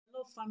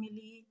Hello,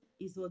 family.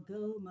 Is your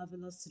girl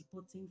Marvelous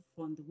reporting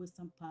from the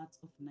western part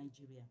of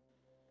Nigeria.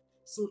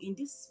 So, in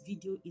this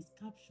video is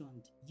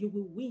captioned, "You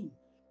will win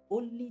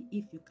only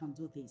if you can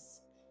do this."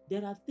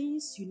 There are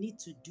things you need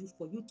to do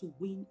for you to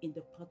win in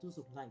the battles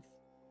of life.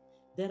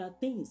 There are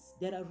things,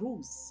 there are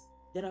rules,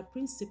 there are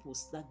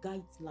principles that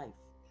guide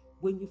life.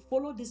 When you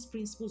follow these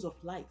principles of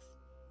life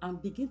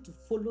and begin to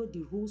follow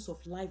the rules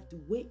of life the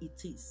way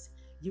it is,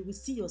 you will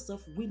see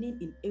yourself winning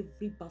in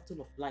every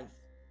battle of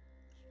life.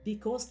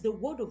 Because the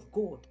word of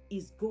God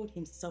is God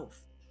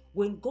himself.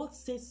 When God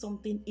says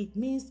something, it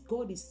means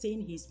God is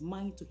saying his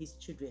mind to his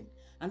children.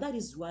 And that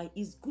is why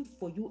it's good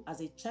for you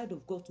as a child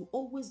of God to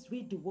always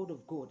read the word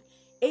of God.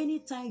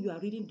 Anytime you are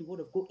reading the word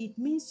of God, it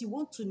means you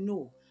want to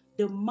know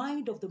the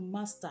mind of the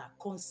master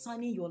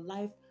concerning your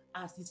life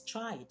as his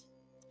child.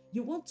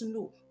 You want to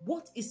know,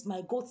 what is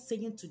my God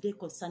saying today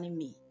concerning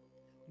me?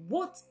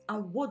 What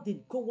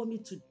did God want me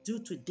to do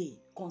today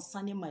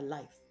concerning my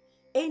life?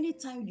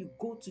 Anytime you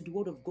go to the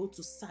word of God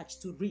to search,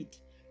 to read,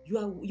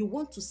 you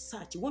want to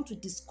search, you want to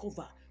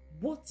discover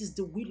what is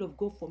the will of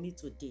God for me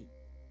today.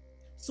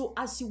 So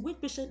as you wait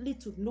patiently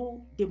to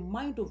know the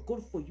mind of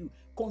God for you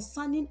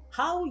concerning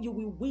how you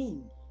will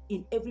win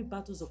in every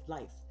battles of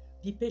life,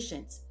 be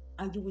patient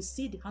and you will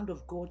see the hand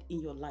of God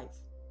in your life.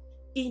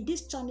 In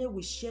this channel,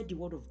 we share the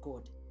word of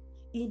God.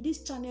 In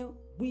this channel,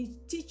 we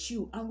teach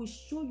you and we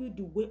show you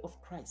the way of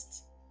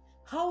Christ.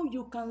 How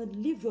you can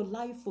live your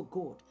life for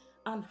God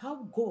and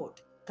how God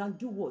can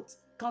do what?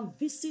 Can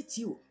visit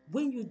you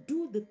when you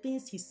do the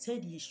things he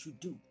said you should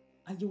do.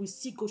 And you will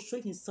see God show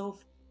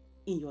himself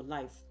in your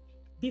life.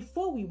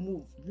 Before we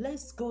move,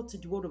 let's go to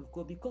the word of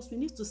God because we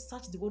need to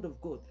search the word of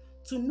God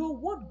to know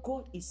what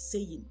God is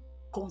saying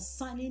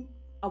concerning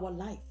our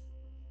life.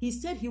 He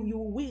said you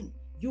will win.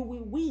 You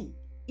will win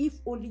if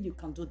only you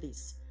can do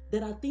this.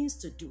 There are things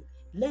to do.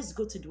 Let's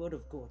go to the word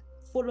of God.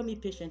 Follow me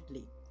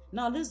patiently.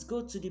 Now let's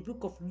go to the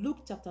book of Luke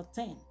chapter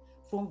 10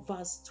 from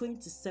verse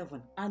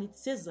 27. And it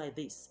says like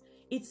this.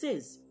 It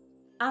says,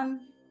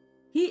 "And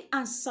he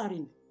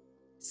answering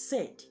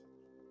said,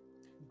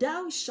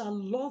 Thou shalt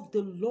love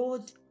the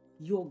Lord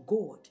your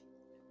God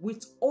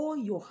with all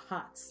your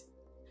heart.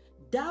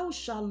 Thou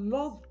shalt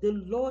love the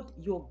Lord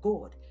your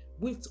God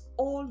with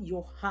all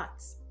your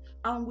heart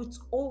and with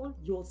all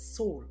your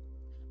soul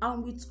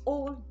and with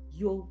all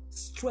your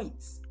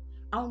strength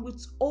and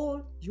with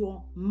all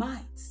your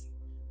might,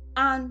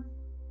 and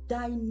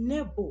thy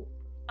neighbor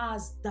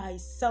as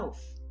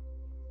thyself."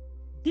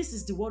 This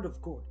is the word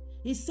of God.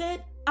 He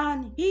said,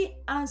 "And he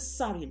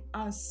answering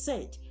and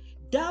said,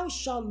 Thou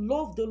shalt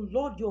love the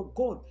Lord your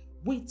God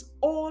with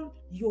all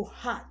your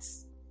heart.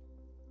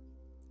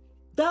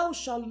 Thou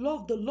shalt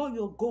love the Lord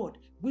your God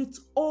with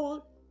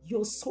all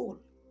your soul.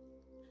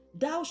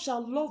 Thou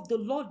shalt love the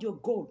Lord your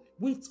God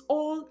with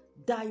all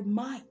thy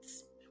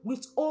might,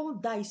 with all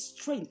thy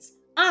strength,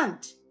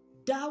 and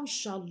thou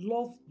shalt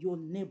love your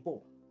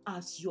neighbor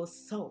as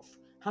yourself."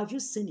 Have you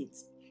seen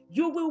it?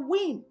 You will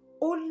win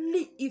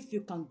only if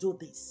you can do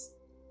this.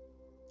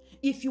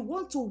 If you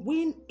want to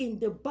win in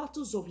the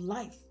battles of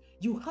life,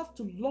 you have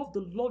to love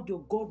the Lord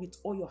your God with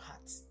all your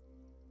heart.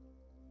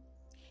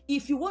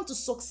 If you want to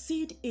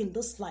succeed in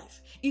this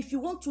life, if you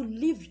want to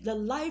live the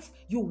life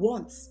you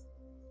want,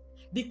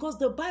 because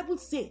the Bible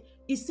said,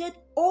 it said,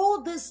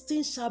 all these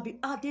things shall be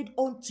added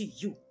unto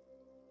you.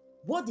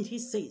 What did he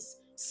say?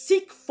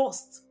 Seek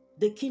first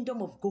the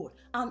kingdom of God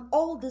and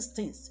all these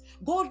things.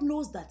 God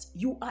knows that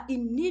you are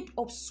in need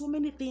of so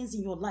many things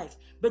in your life,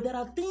 but there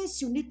are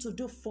things you need to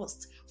do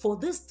first for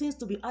these things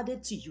to be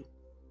added to you.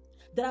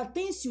 There are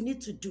things you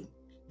need to do.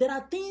 There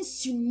are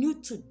things you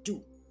need to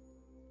do.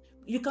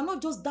 You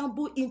cannot just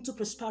dabble into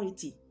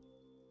prosperity.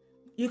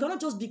 You cannot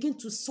just begin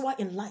to soar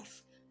in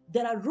life.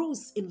 There are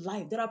rules in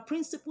life. There are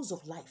principles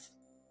of life.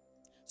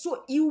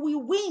 So you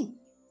will win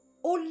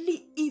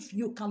only if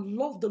you can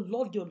love the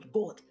Lord your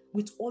God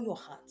with all your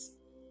heart.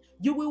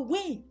 You will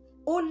win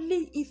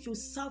only if you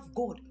serve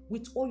God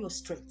with all your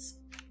strength.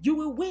 You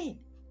will win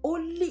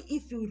only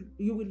if you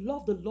will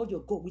love the Lord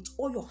your God with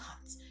all your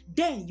heart.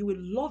 Then you will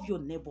love your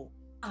neighbor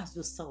as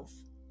yourself.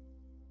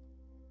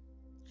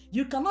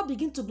 You cannot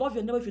begin to love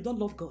your neighbor if you don't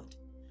love God.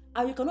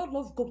 And you cannot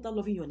love God without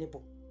loving your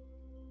neighbor.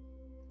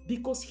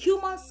 Because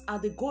humans are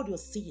the God you're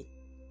seeing.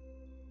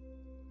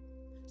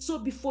 So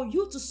before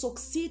you to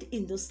succeed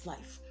in this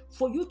life,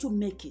 for you to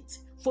make it,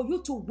 for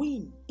you to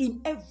win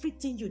in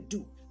everything you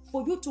do,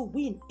 for you to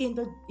win in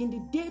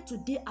the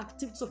day-to-day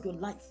activities of your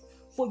life,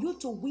 for you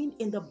to win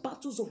in the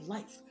battles of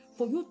life,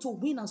 for you to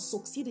win and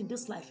succeed in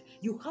this life,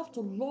 you have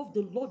to love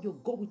the Lord your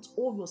God with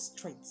all your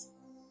strength.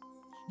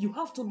 You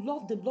have to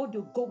love the Lord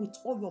your God with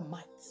all your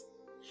might.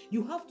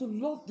 You have to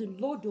love the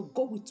Lord your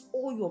God with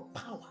all your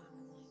power.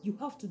 You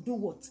have to do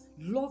what?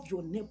 Love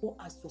your neighbor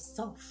as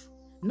yourself.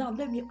 Now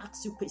let me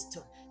ask you a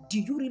question. Do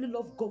you really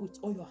love God with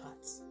all your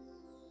heart?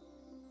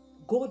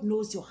 God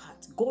knows your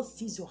heart. God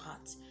sees your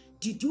heart.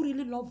 Did you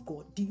really love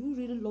God? Do you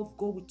really love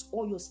God with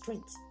all your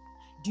strength?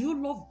 Do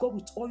you love God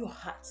with all your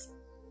heart?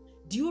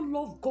 Do you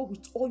love God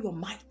with all your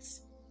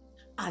might?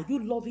 Are you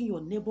loving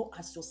your neighbor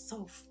as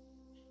yourself?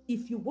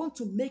 if you want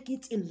to make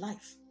it in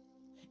life,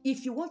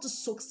 if you want to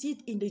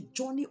succeed in the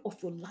journey of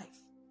your life,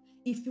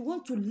 if you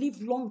want to live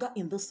longer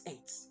in this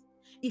earth,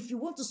 if you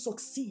want to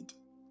succeed,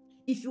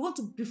 if you want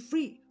to be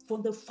free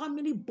from the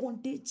family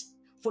bondage,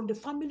 from the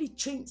family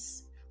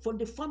chains, from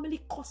the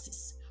family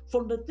curses,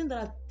 from the things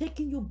that are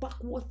taking you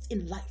backwards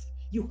in life,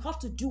 you have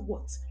to do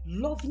what?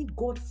 Loving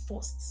God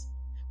first.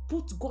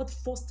 Put God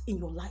first in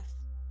your life.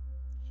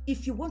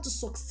 If you want to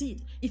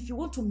succeed, if you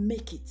want to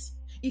make it,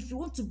 if you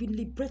want to be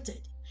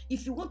liberated,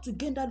 if you want to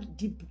gain that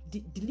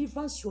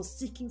deliverance you're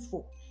seeking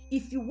for,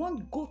 if you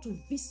want God to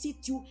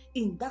visit you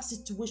in that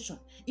situation,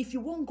 if you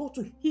want God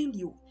to heal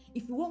you,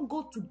 if you want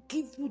God to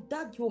give you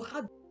that you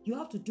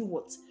have to do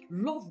what?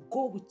 Love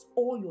God with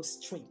all your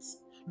strength.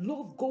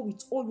 Love God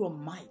with all your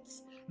might.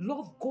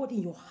 Love God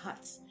in your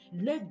heart.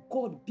 Let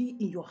God be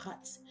in your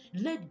heart.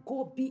 Let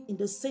God be in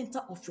the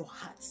center of your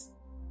heart.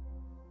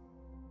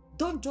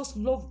 Don't just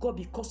love God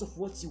because of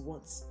what you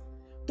want.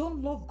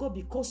 Don't love God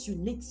because you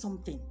need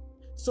something.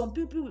 Some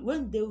people,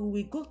 when they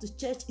will go to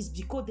church, it's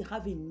because they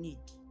have a need.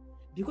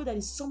 Because there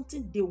is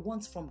something they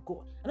want from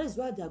God. And that is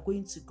why they are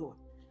going to God.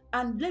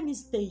 And let me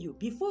tell you,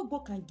 before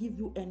God can give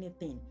you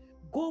anything,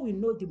 God will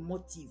know the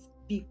motive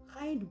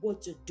behind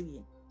what you're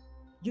doing.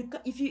 You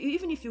can,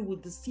 even if you will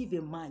deceive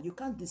a man, you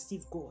can't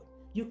deceive God.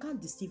 You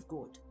can't deceive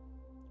God.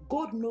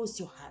 God knows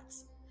your heart.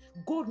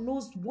 God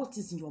knows what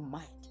is in your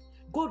mind.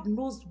 God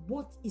knows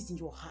what is in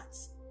your heart.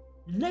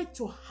 Let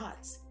your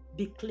heart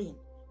be clean.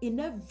 In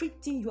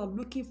everything you are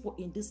looking for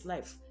in this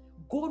life,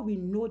 God will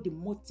know the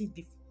motive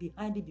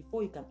behind it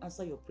before He can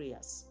answer your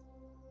prayers.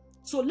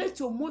 So let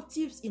your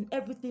motives in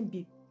everything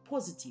be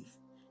positive.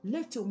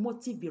 Let your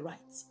motive be right.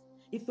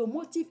 If your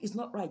motive is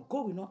not right,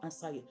 God will not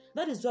answer you.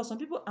 That is why some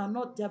people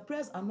their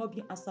prayers are not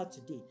being answered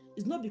today.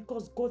 It's not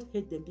because God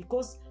hates them,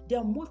 because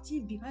their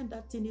motive behind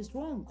that thing is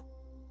wrong.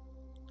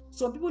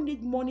 Some people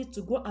need money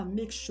to go and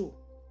make show.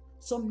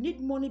 Some need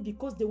money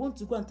because they want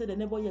to go and tell the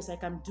neighbor, yes, I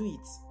can do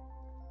it.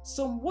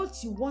 Some what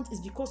you want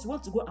is because you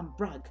want to go and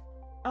brag.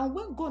 And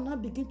when God now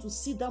begins to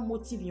see that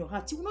motive in your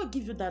heart, He will not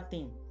give you that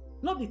thing.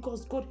 Not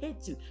because God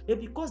hates you, but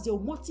because your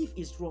motive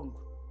is wrong.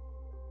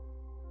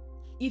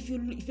 If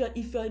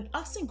you're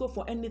asking God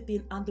for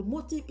anything and the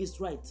motive is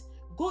right,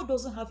 God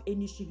doesn't have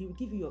any issue. He will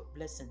give you your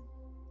blessing.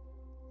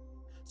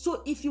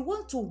 So if you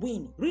want to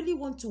win, really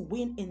want to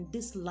win in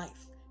this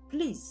life,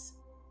 please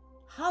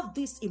have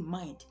this in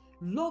mind.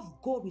 Love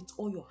God with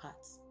all your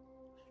heart.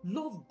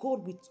 Love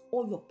God with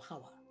all your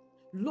power.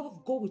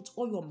 Love God with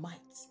all your might.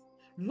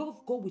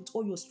 Love God with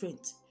all your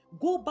strength.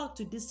 Go back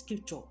to this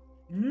scripture.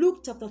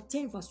 Luke chapter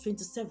 10 verse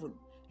 27.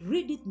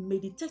 Read it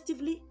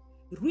meditatively.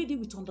 Read it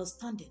with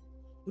understanding.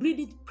 Read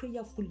it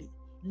prayerfully.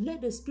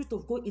 Let the Spirit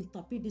of God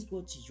interpret this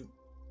word to you.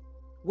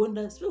 When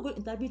the Spirit of God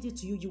interprets it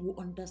to you, you will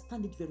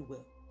understand it very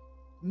well.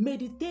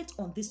 Meditate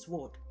on this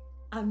word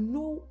and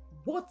know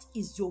what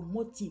is your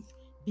motive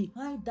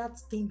behind that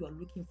thing you are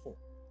looking for.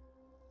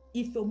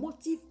 If your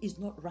motive is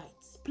not right,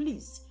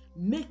 please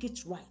make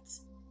it right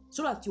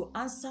so that your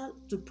answer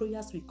to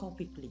prayers will come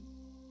quickly.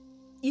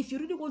 If you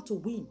really want to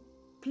win,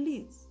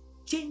 please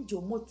change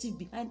your motive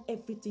behind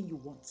everything you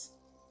want.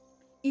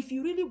 If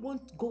you really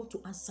want God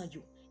to answer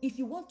you, if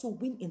you want to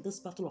win in this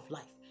battle of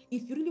life,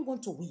 if you really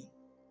want to win,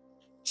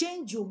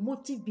 change your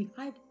motive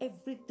behind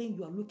everything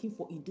you are looking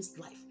for in this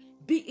life.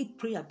 Be it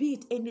prayer, be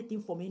it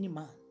anything from any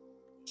man.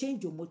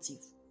 Change your motive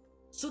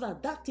so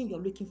that that thing you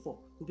are looking for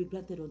will be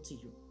granted unto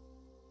you.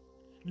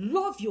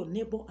 Love your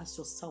neighbor as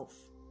yourself.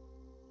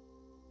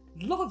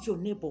 Love your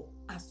neighbor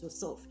as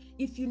yourself.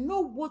 If you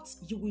know what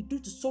you will do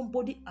to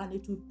somebody and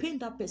it will pain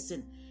that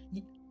person,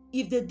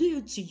 if they do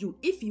it to you,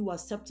 if you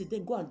accept it,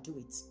 then go and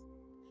do it.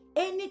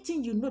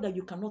 Anything you know that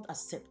you cannot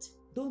accept,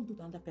 don't do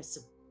to another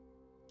person.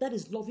 That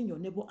is loving your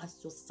neighbor as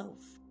yourself.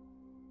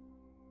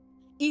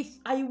 If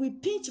I will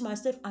pinch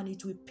myself and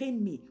it will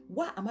pain me,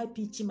 why am I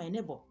pinching my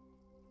neighbor?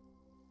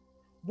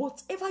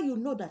 Whatever you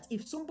know that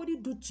if somebody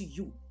do to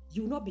you,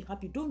 you will not be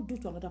happy, don't do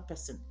to another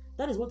person.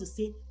 That is what to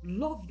say,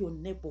 love your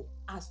neighbor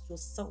as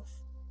yourself.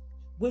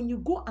 When you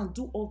go and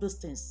do all these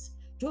things,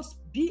 just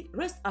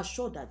rest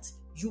assured that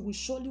you will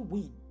surely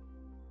win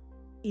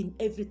in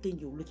everything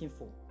you're looking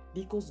for.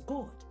 Because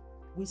God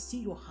will see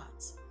your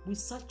heart, will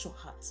search your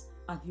heart,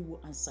 and He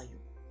will answer you.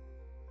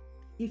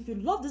 If you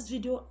love this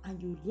video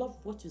and you love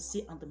what you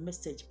see and the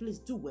message, please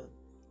do well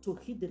to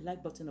hit the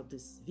like button of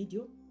this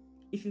video.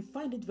 If you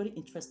find it very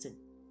interesting,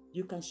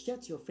 you can share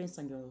to your friends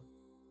and your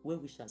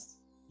well-wishers,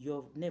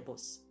 your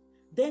neighbors.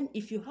 Then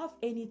if you have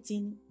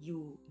anything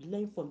you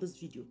learn from this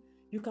video,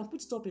 you can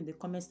put it up in the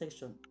comment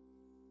section.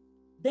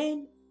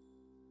 Then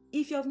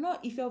if you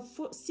have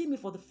seen me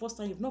for the first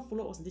time, you've not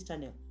followed us in this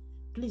channel,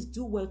 please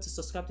do well to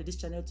subscribe to this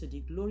channel to the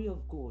glory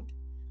of God.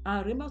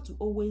 And remember to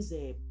always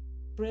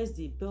press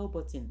the bell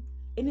button.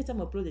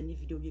 Anytime I upload a new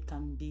video, you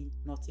can be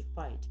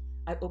notified.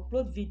 I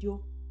upload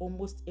video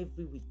almost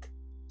every week,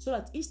 so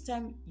that each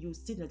time you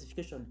see the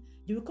notification,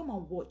 you will come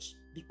and watch,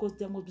 because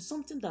there must be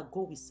something that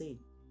God will say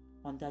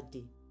on that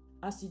day.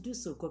 As you do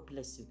so, God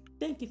bless you.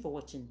 Thank you for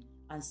watching,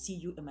 and see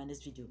you in my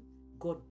next video. God